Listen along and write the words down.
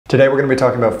Today we're going to be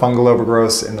talking about fungal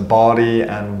overgrowths in the body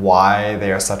and why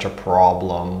they are such a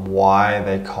problem, why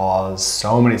they cause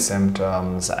so many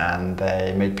symptoms and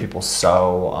they make people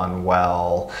so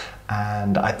unwell.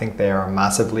 And I think they are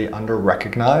massively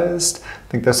under-recognized. I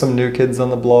think there's some new kids on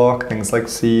the block, things like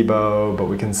SIBO, but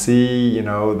we can see,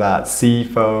 that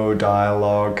SIFO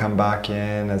dialogue come back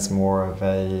in as more of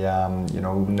a,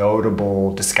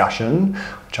 notable discussion,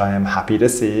 which I am happy to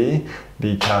see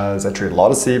because I treat a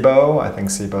lot of SIBO. I think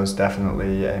SIBO is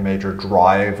definitely a major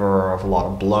driver of a lot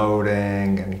of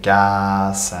bloating and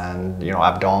gas and,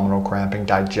 abdominal cramping,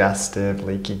 digestive,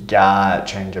 leaky gut,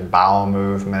 change in bowel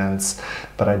movements.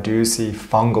 But I do see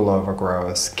fungal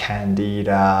overgrowths,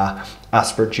 Candida,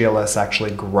 Aspergillus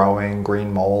actually growing,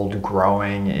 green mold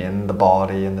growing in the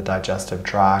body, in the digestive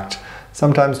tract.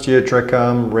 Sometimes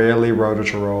Geotrichum, rarely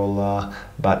Rhodotorula,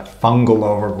 but fungal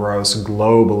overgrowths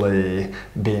globally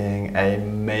being a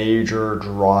major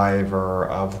driver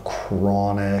of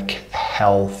chronic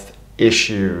health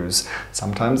issues.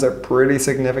 Sometimes they're pretty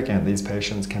significant. These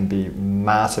patients can be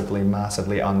massively,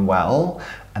 massively unwell,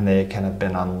 and they can have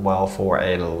been unwell for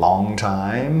a long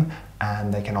time.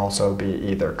 And they can also be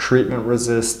either treatment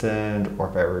resistant or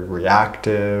very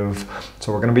reactive.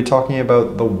 So we're going to be talking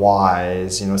about the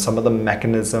whys, some of the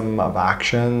mechanism of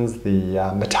actions, the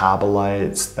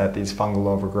metabolites that these fungal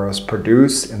overgrowths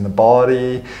produce in the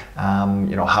body,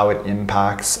 how it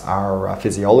impacts our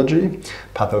physiology,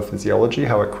 pathophysiology,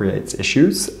 how it creates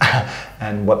issues,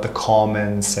 and what the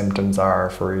common symptoms are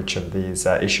for each of these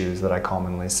issues that I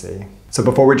commonly see. So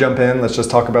before we jump in, let's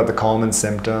just talk about the common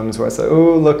symptoms where I say,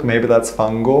 oh, look, maybe that's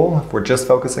fungal. If we're just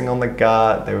focusing on the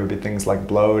gut, there would be things like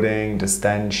bloating,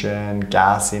 distension,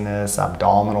 gassiness,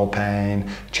 abdominal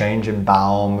pain, change in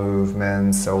bowel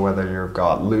movements. So whether you've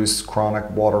got loose,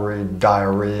 chronic, watery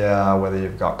diarrhea, whether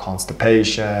you've got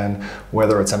constipation,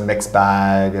 whether it's a mixed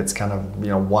bag, it's kind of,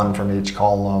 one from each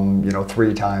column,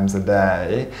 3 times a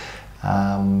day.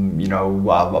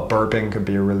 Burping could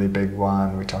be a really big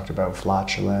one. We talked about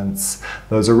flatulence.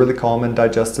 Those are really common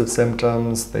digestive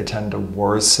symptoms. They tend to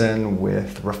worsen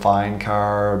with refined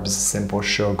carbs, simple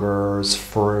sugars,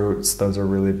 fruits. Those are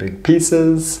really big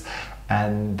pieces.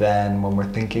 And then when we're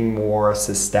thinking more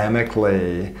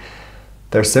systemically,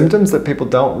 they're symptoms that people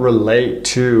don't relate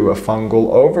to a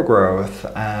fungal overgrowth,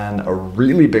 and a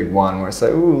really big one where I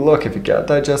say, ooh, look, if you got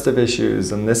digestive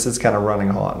issues and this is kind of running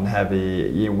hot and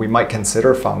heavy, we might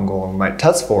consider fungal and we might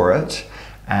test for it.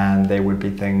 And they would be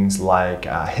things like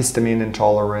histamine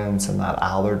intolerance and that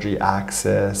allergy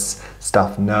axis,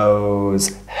 stuffed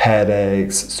nose,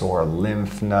 headaches, sore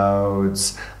lymph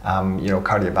nodes,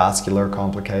 cardiovascular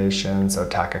complications, so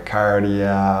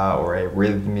tachycardia or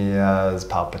arrhythmias,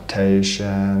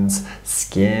 palpitations.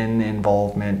 Skin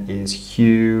involvement is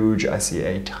huge. I see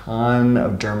a ton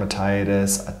of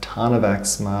dermatitis, a ton of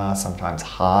eczema, sometimes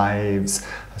hives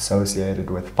associated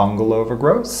with fungal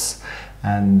overgrowths.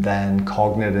 And then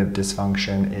cognitive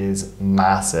dysfunction is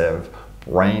massive.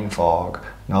 Brain fog,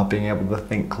 not being able to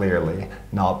think clearly,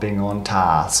 not being on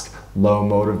task, low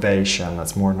motivation,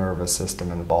 that's more nervous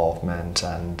system involvement,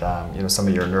 and some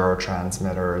of your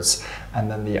neurotransmitters.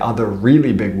 And then the other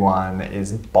really big one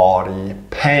is body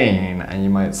pain. And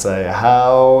you might say,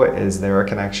 how is there a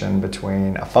connection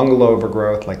between a fungal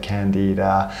overgrowth like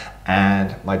Candida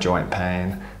and my joint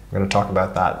pain? We're going to talk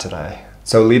about that today.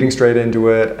 So leading straight into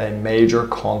it, a major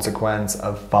consequence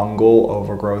of fungal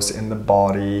overgrowths in the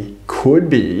body could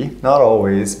be, not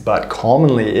always, but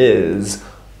commonly is,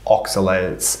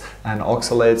 oxalates. And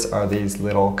oxalates are these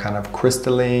little kind of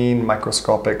crystalline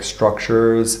microscopic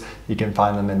structures. You can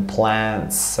find them in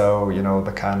plants, so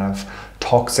the kind of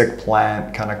toxic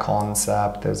plant kind of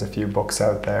concept. There's a few books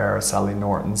out there. Sally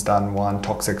Norton's done one,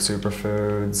 Toxic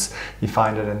Superfoods. You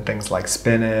find it in things like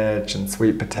spinach and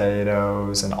sweet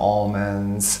potatoes and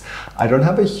almonds. I don't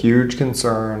have a huge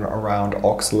concern around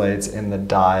oxalates in the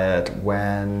diet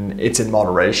when it's in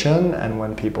moderation and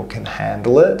when people can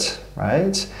handle it,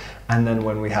 right? And then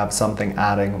when we have something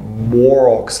adding more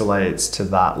oxalates to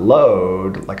that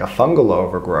load, like a fungal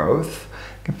overgrowth,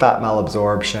 fat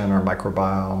malabsorption or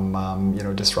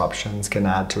microbiome disruptions can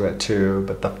add to it too.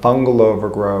 But the fungal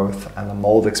overgrowth and the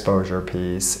mold exposure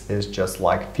piece is just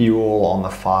like fuel on the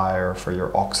fire for your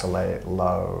oxalate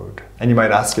load. And you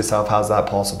might ask yourself, how's that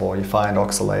possible? You find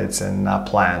oxalates in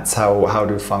plants. How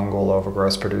do fungal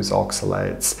overgrowths produce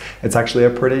oxalates? It's actually a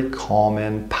pretty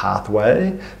common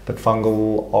pathway, but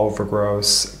fungal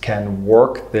overgrowths can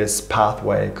work this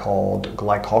pathway called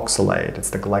glycoxylate. It's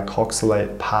the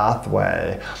glycoxylate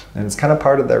pathway, and it's kind of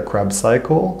part of their Krebs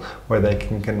cycle, where they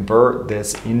can convert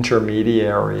this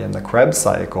intermediary in the Krebs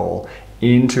cycle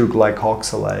into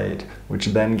glycoxylate, which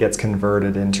then gets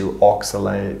converted into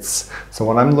oxalates. So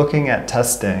when I'm looking at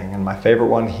testing, and my favorite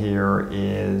one here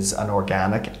is an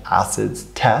organic acids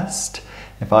test,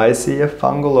 if I see a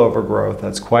fungal overgrowth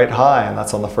that's quite high, and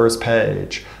that's on the first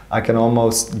page, I can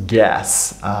almost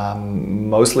guess,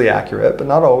 mostly accurate, but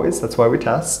not always, that's why we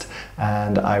test,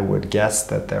 and I would guess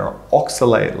that their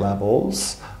oxalate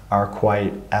levels are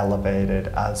quite elevated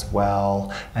as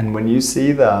well. And when you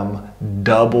see them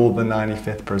double the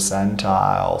 95th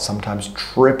percentile, sometimes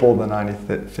triple the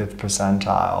 95th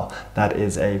percentile, that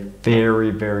is a very,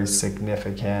 very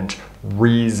significant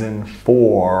reason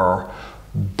for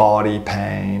body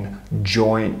pain,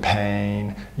 joint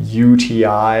pain,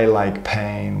 UTI-like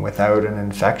pain without an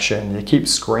infection. You keep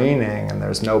screening and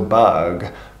there's no bug,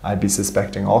 I'd be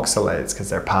suspecting oxalates because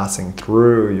they're passing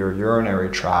through your urinary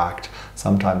tract.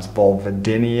 Sometimes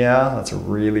vulvodynia, that's a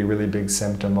really, really big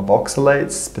symptom of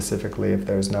oxalates, specifically if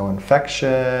there's no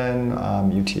infection,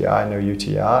 UTI, no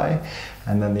UTI.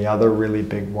 And then the other really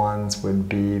big ones would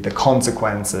be the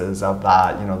consequences of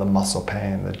that, you know, the muscle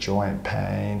pain, the joint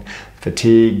pain,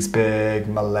 fatigue's big,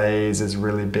 malaise is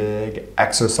really big,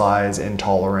 exercise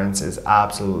intolerance is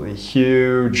absolutely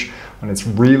huge. When it's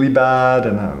really bad,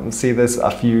 and I see this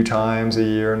a few times a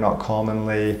year, not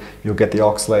commonly, you'll get the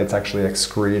oxalates actually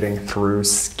excreting through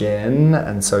skin,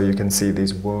 and so you can see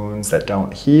these wounds that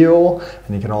don't heal,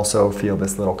 and you can also feel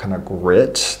this little kind of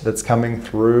grit that's coming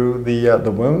through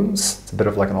the wounds. It's a bit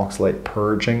of like an oxalate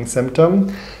purging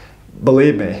symptom.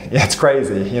 Believe me, yeah, it's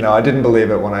crazy. You know, I didn't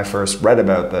believe it when I first read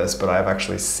about this, but I've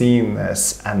actually seen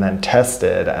this and then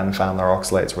tested and found their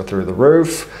oxalates were through the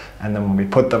roof. And then when we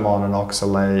put them on an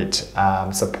oxalate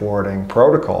supporting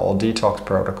protocol, detox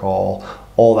protocol,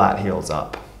 all that heals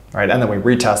up, right? And then we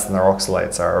retest and their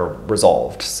oxalates are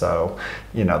resolved. So,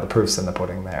 you know, the proof's in the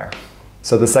pudding there.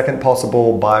 So the second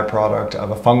possible byproduct of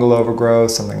a fungal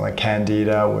overgrowth, something like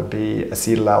Candida, would be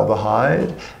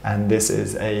acetaldehyde. And this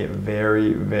is a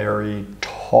very, very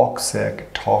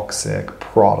toxic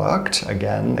product,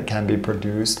 again, that can be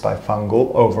produced by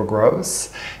fungal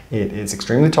overgrowths. It is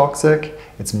extremely toxic,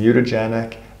 it's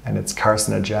mutagenic, and it's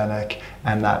carcinogenic,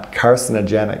 and that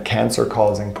carcinogenic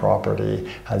cancer-causing property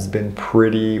has been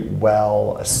pretty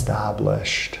well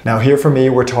established. Now here for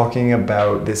me, we're talking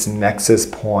about this nexus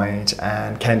point,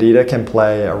 and Candida can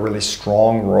play a really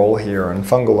strong role here, and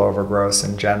fungal overgrowths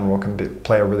in general can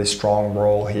play a really strong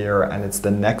role here, and it's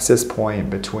the nexus point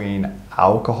between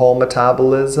alcohol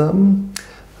metabolism,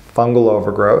 fungal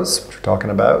overgrowths, which we're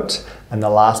talking about, and the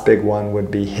last big one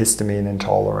would be histamine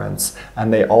intolerance.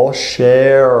 And they all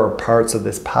share parts of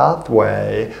this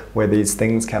pathway where these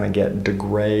things kind of get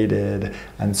degraded.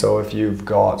 And so if you've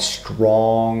got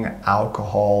strong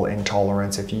alcohol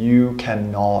intolerance, if you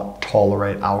cannot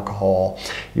tolerate alcohol,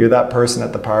 you're that person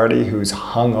at the party who's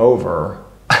hungover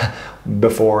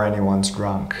before anyone's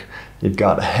drunk. You've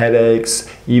got headaches,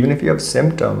 even if you have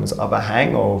symptoms of a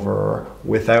hangover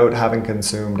without having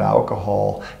consumed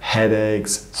alcohol,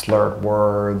 headaches, slurred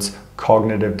words,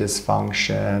 cognitive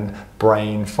dysfunction,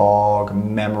 brain fog,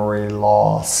 memory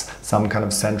loss, some kind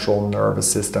of central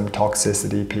nervous system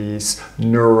toxicity piece,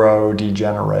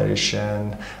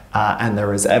 neurodegeneration, and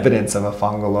there is evidence of a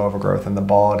fungal overgrowth in the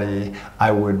body,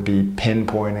 I would be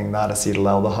pinpointing that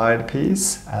acetaldehyde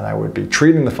piece, and I would be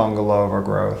treating the fungal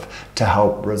overgrowth to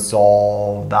help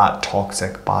resolve that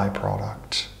toxic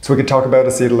byproduct. So we could talk about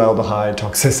acetaldehyde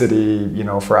toxicity, you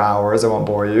know, for hours. I won't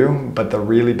bore you, but the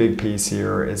really big piece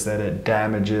here is that it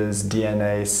damages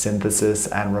DNA synthesis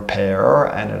and repair,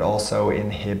 and it also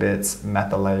inhibits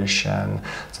methylation.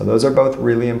 So those are both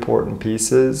really important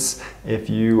pieces. If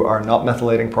you are not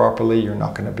methylating properly, you're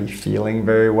not going to be feeling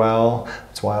very well.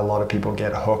 That's why a lot of people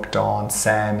get hooked on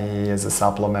SAMe as a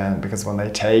supplement, because when they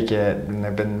take it and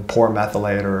they've been poor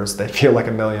methylators, they feel like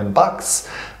 $1,000,000.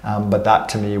 But that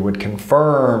to me would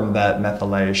confirm that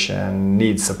methylation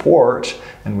needs support,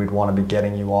 and we'd want to be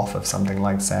getting you off of something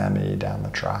like SAMe down the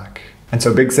track. And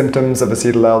so big symptoms of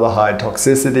acetaldehyde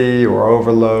toxicity or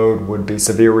overload would be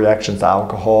severe reactions to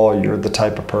alcohol. You're the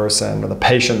type of person or the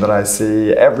patient that I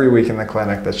see every week in the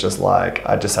clinic that's just like,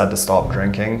 I just had to stop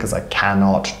drinking because I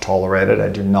cannot tolerate it. I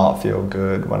do not feel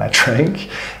good when I drink.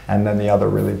 And then the other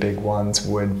really big ones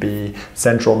would be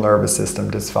central nervous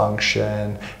system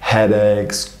dysfunction,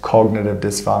 headaches, cognitive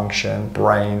dysfunction,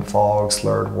 brain fog,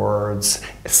 slurred words,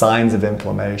 signs of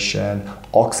inflammation.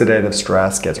 Oxidative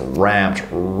stress gets ramped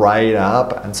right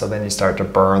up, and so then you start to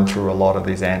burn through a lot of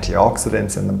these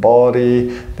antioxidants in the body,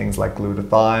 things like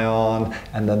glutathione,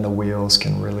 and then the wheels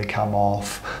can really come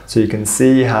off. So you can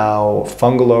see how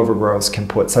fungal overgrowths can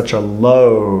put such a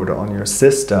load on your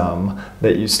system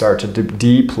that you start to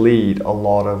deplete a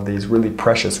lot of these really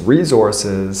precious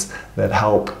resources that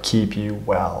help keep you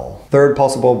well. Third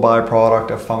possible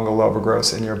byproduct of fungal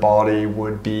overgrowths in your body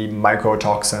would be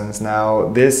mycotoxins. Now,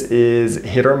 this is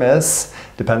hit or miss.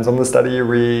 Depends on the study you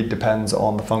read, depends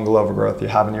on the fungal overgrowth you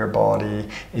have in your body.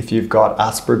 If you've got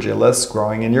Aspergillus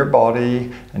growing in your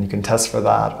body, and you can test for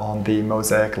that on the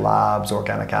Mosaic Labs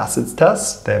organic acids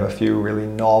test. They have a few really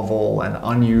novel and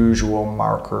unusual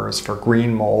markers for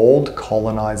green mold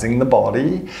colonizing the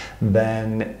body.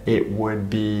 Then it would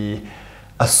be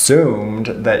assumed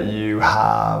that you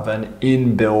have an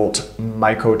inbuilt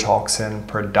mycotoxin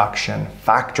production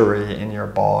factory in your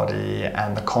body,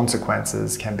 and the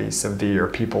consequences can be severe.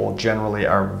 People generally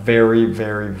are very,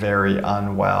 very, very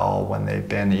unwell when they've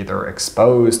been either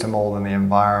exposed to mold in the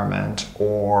environment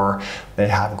or they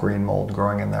have green mold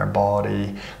growing in their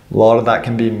body. A lot of that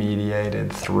can be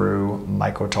mediated through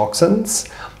mycotoxins.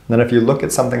 Then if you look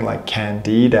at something like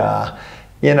Candida,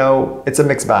 you know, it's a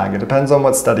mixed bag. It depends on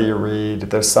what study you read.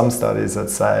 There's some studies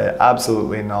that say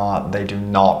absolutely not, they do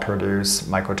not produce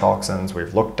mycotoxins.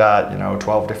 We've looked at,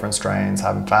 12 different strains,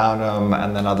 haven't found them,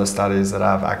 and then other studies that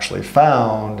have actually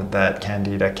found that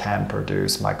Candida can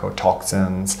produce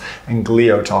mycotoxins, and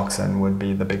gliotoxin would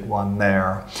be the big one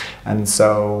there. And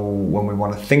so when we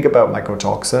want to think about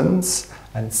mycotoxins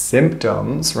and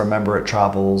symptoms, remember it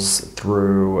travels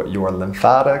through your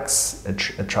lymphatics, it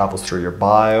travels through your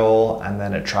bile, and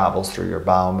then it travels through your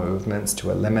bowel movements to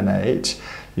eliminate.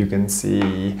 You can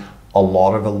see a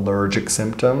lot of allergic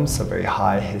symptoms, so very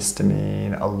high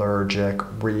histamine, allergic,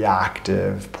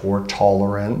 reactive, poor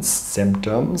tolerance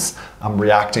symptoms. I'm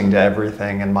reacting to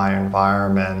everything in my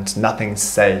environment, nothing's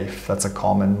safe. That's a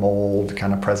common mold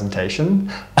kind of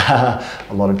presentation. A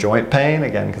lot of joint pain,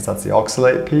 again, because that's the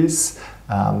oxalate piece.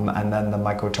 And then the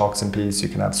mycotoxin piece, you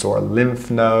can have sore lymph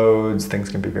nodes, things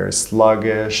can be very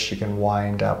sluggish, you can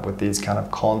wind up with these kind of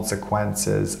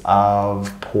consequences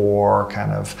of poor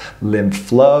kind of lymph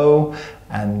flow.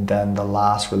 And then the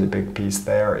last really big piece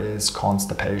there is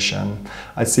constipation.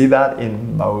 I see that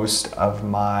in most of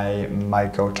my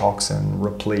mycotoxin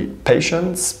replete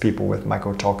patients, people with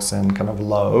mycotoxin kind of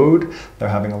load. They're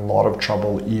having a lot of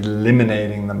trouble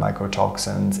eliminating the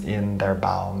mycotoxins in their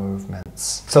bowel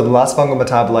movements. So the last fungal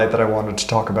metabolite that I wanted to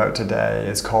talk about today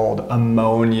is called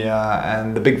ammonia.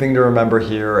 And the big thing to remember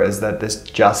here is that this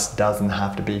just doesn't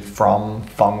have to be from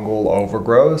fungal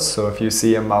overgrowth. So if you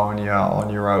see ammonia on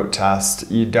your out test,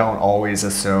 you don't always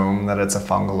assume that it's a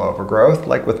fungal overgrowth.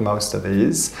 Like with most of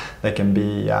these, they can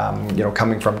be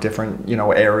coming from different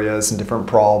areas and different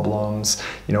problems,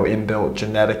 inbuilt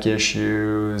genetic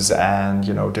issues, and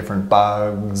different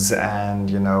bugs,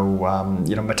 and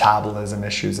metabolism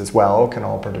issues as well can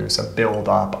all produce a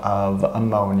buildup of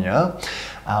ammonia.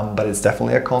 But it's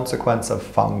definitely a consequence of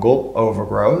fungal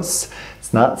overgrowths.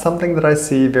 It's not something that I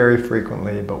see very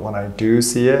frequently, but when I do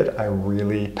see it, I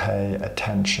really pay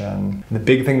attention. The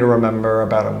big thing to remember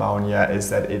about ammonia is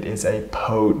that it is a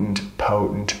potent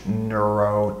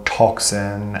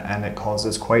neurotoxin, and it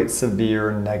causes quite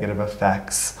severe negative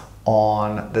effects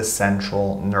on the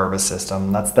central nervous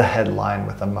system. That's the headline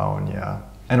with ammonia.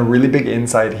 And a really big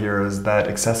insight here is that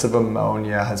excessive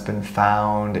ammonia has been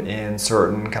found in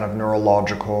certain kind of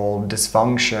neurological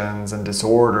dysfunctions and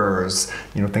disorders.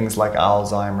 Things like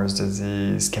Alzheimer's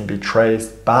disease can be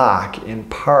traced back in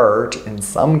part, in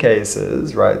some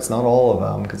cases, right? It's not all of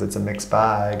them because it's a mixed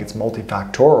bag, it's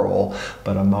multifactorial,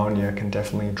 but ammonia can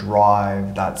definitely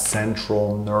drive that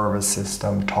central nervous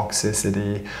system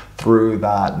toxicity through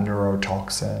that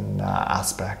neurotoxin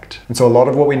aspect. And so a lot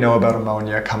of what we know about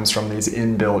ammonia comes from these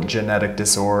inbuilt genetic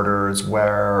disorders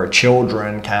where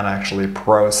children can actually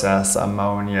process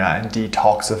ammonia and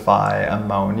detoxify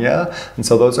ammonia. And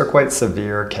so those are quite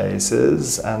severe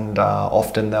cases, and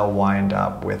often they'll wind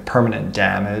up with permanent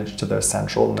damage to their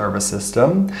central nervous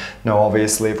system. Now,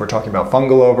 obviously, if we're talking about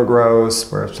fungal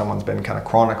overgrowths, where if someone's been kind of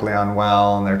chronically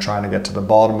unwell and they're trying to get to the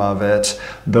bottom of it,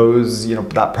 those,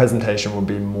 that presentation will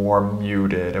be more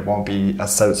muted. It won't be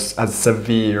as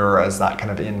severe as that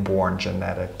kind of inborn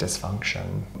genetic dysfunction.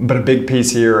 inflammation. But a big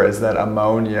piece here is that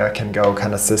ammonia can go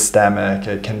kind of systemic.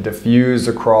 It can diffuse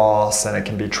across and it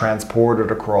can be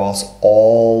transported across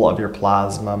all of your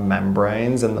plasma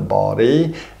membranes in the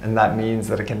body. And that means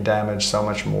that it can damage so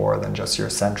much more than just your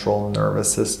central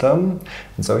nervous system.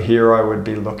 And so here I would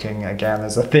be looking again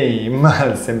as a theme,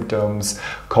 symptoms,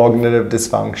 cognitive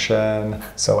dysfunction,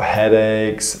 so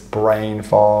headaches, brain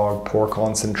fog, poor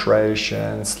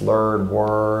concentration, slurred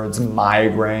words,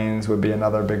 migraines would be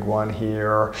another big one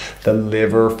here. The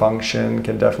liver function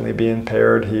can definitely be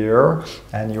impaired here,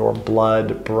 and your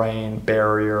blood-brain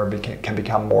barrier can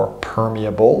become more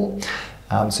permeable.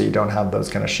 So you don't have those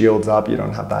kind of shields up, you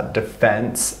don't have that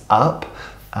defense up.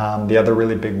 The other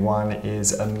really big one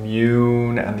is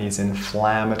immune and these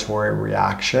inflammatory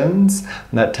reactions.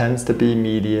 And that tends to be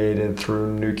mediated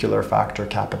through nuclear factor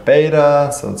kappa beta.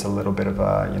 So it's a little bit of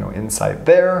a insight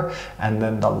there. And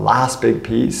then the last big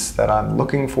piece that I'm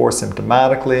looking for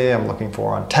symptomatically, I'm looking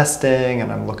for on testing, and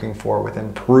I'm looking for with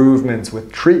improvements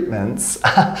with treatments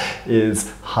is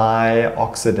high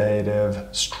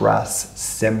oxidative stress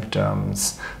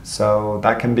symptoms. So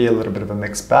that can be a little bit of a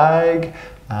mixed bag.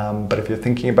 But if you're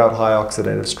thinking about high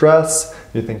oxidative stress,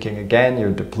 you're thinking again,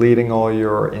 you're depleting all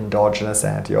your endogenous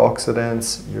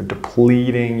antioxidants, you're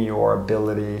depleting your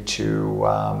ability to,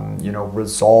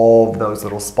 resolve those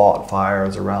little spot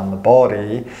fires around the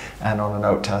body. And on a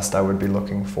note test, I would be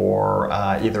looking for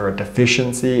either a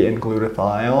deficiency in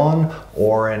glutathione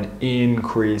or an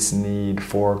increased need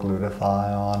for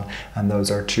glutathione. And those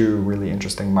are two really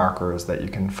interesting markers that you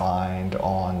can find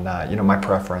on, my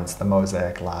preference, the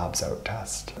Mosaic Labs out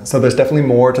test. So there's definitely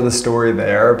more to the story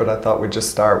there, but I thought we'd just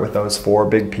start with those four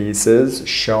big pieces,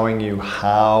 showing you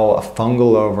how a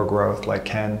fungal overgrowth like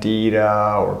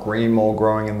Candida or green mold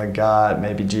growing in the gut,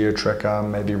 maybe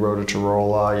Geotrichum, maybe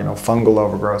Rhodotorula, fungal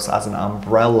overgrowths as an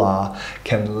umbrella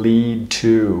can lead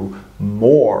to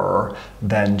more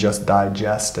than just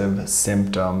digestive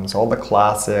symptoms. All the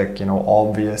classic,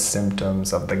 obvious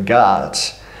symptoms of the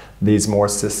gut, these more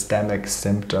systemic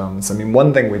symptoms. I mean,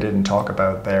 one thing we didn't talk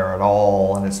about there at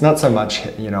all, and it's not so much,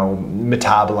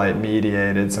 metabolite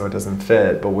mediated, so it doesn't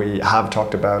fit, but we have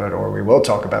talked about it, or we will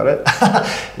talk about it,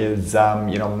 is,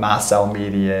 mast cell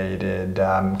mediated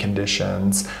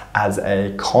conditions as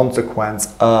a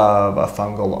consequence of a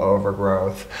fungal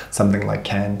overgrowth. Something like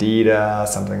Candida,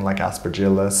 something like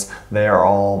Aspergillus, they are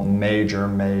all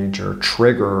major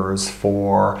triggers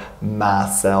for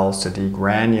mast cells to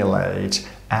degranulate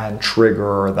and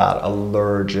trigger that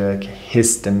allergic,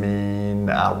 histamine,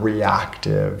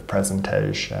 reactive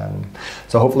presentation.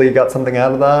 So hopefully you got something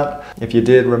out of that. If you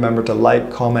did, remember to like,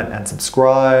 comment, and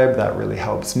subscribe. That really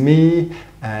helps me.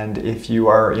 And if you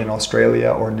are in Australia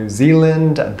or New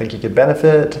Zealand and think you could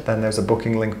benefit, then there's a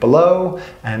booking link below.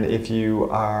 And if you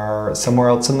are somewhere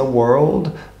else in the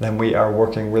world, then we are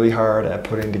working really hard at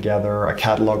putting together a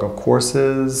catalog of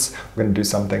courses. We're going to do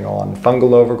something on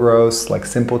fungal overgrowths, like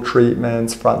simple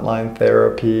treatments, frontline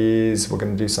therapies. We're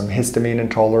going to do some histamine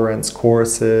intolerance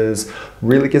courses.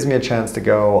 Really gives me a chance to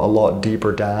go a lot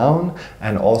deeper down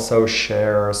and also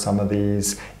share some of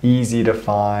these easy to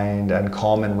find and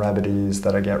common remedies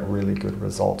that I get really good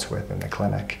results with in the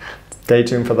clinic. Stay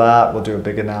tuned for that. We'll do a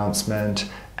big announcement,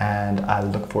 and I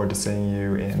look forward to seeing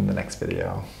you in the next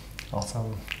video.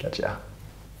 Awesome. Catch ya.